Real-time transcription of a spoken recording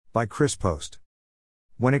By Chris Post.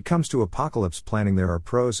 When it comes to apocalypse planning, there are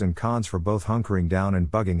pros and cons for both hunkering down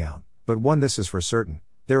and bugging out, but one this is for certain: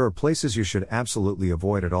 there are places you should absolutely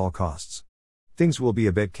avoid at all costs. Things will be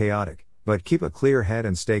a bit chaotic, but keep a clear head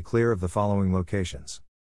and stay clear of the following locations.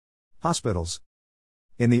 Hospitals.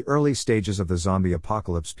 In the early stages of the zombie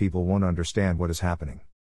apocalypse, people won't understand what is happening.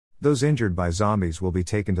 Those injured by zombies will be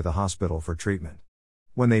taken to the hospital for treatment.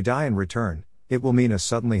 When they die and return, it will mean a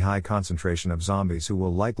suddenly high concentration of zombies who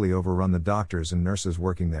will likely overrun the doctors and nurses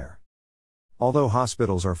working there. Although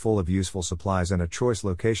hospitals are full of useful supplies and a choice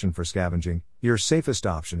location for scavenging, your safest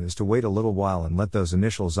option is to wait a little while and let those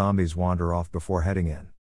initial zombies wander off before heading in.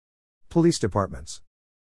 Police departments.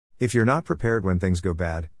 If you're not prepared when things go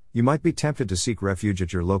bad, you might be tempted to seek refuge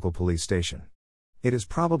at your local police station. It is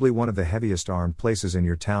probably one of the heaviest armed places in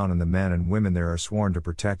your town, and the men and women there are sworn to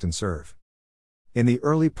protect and serve. In the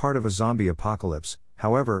early part of a zombie apocalypse,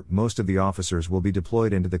 however, most of the officers will be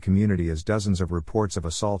deployed into the community as dozens of reports of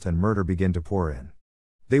assault and murder begin to pour in.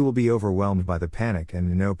 They will be overwhelmed by the panic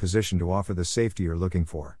and in no position to offer the safety you're looking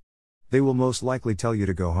for. They will most likely tell you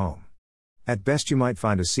to go home. At best, you might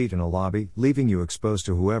find a seat in a lobby, leaving you exposed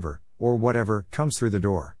to whoever, or whatever, comes through the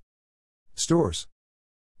door. Stores.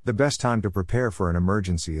 The best time to prepare for an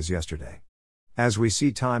emergency is yesterday. As we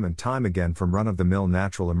see time and time again from run-of-the-mill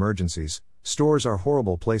natural emergencies, stores are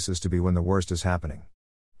horrible places to be when the worst is happening.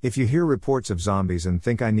 If you hear reports of zombies and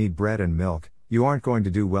think I need bread and milk, you aren't going to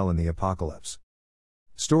do well in the apocalypse.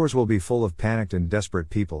 Stores will be full of panicked and desperate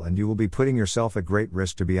people, and you will be putting yourself at great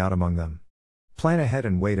risk to be out among them. Plan ahead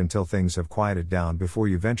and wait until things have quieted down before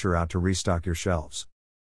you venture out to restock your shelves.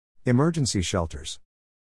 Emergency shelters.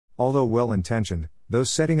 Although well-intentioned, those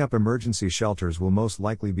setting up emergency shelters will most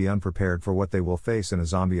likely be unprepared for what they will face in a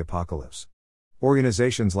zombie apocalypse.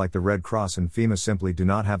 Organizations like the Red Cross and FEMA simply do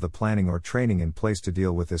not have the planning or training in place to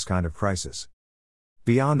deal with this kind of crisis.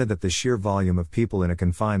 Beyond that, the sheer volume of people in a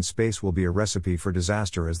confined space will be a recipe for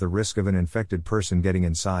disaster, as the risk of an infected person getting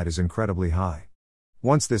inside is incredibly high.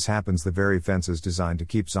 Once this happens, the very fences designed to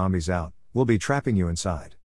keep zombies out will be trapping you inside.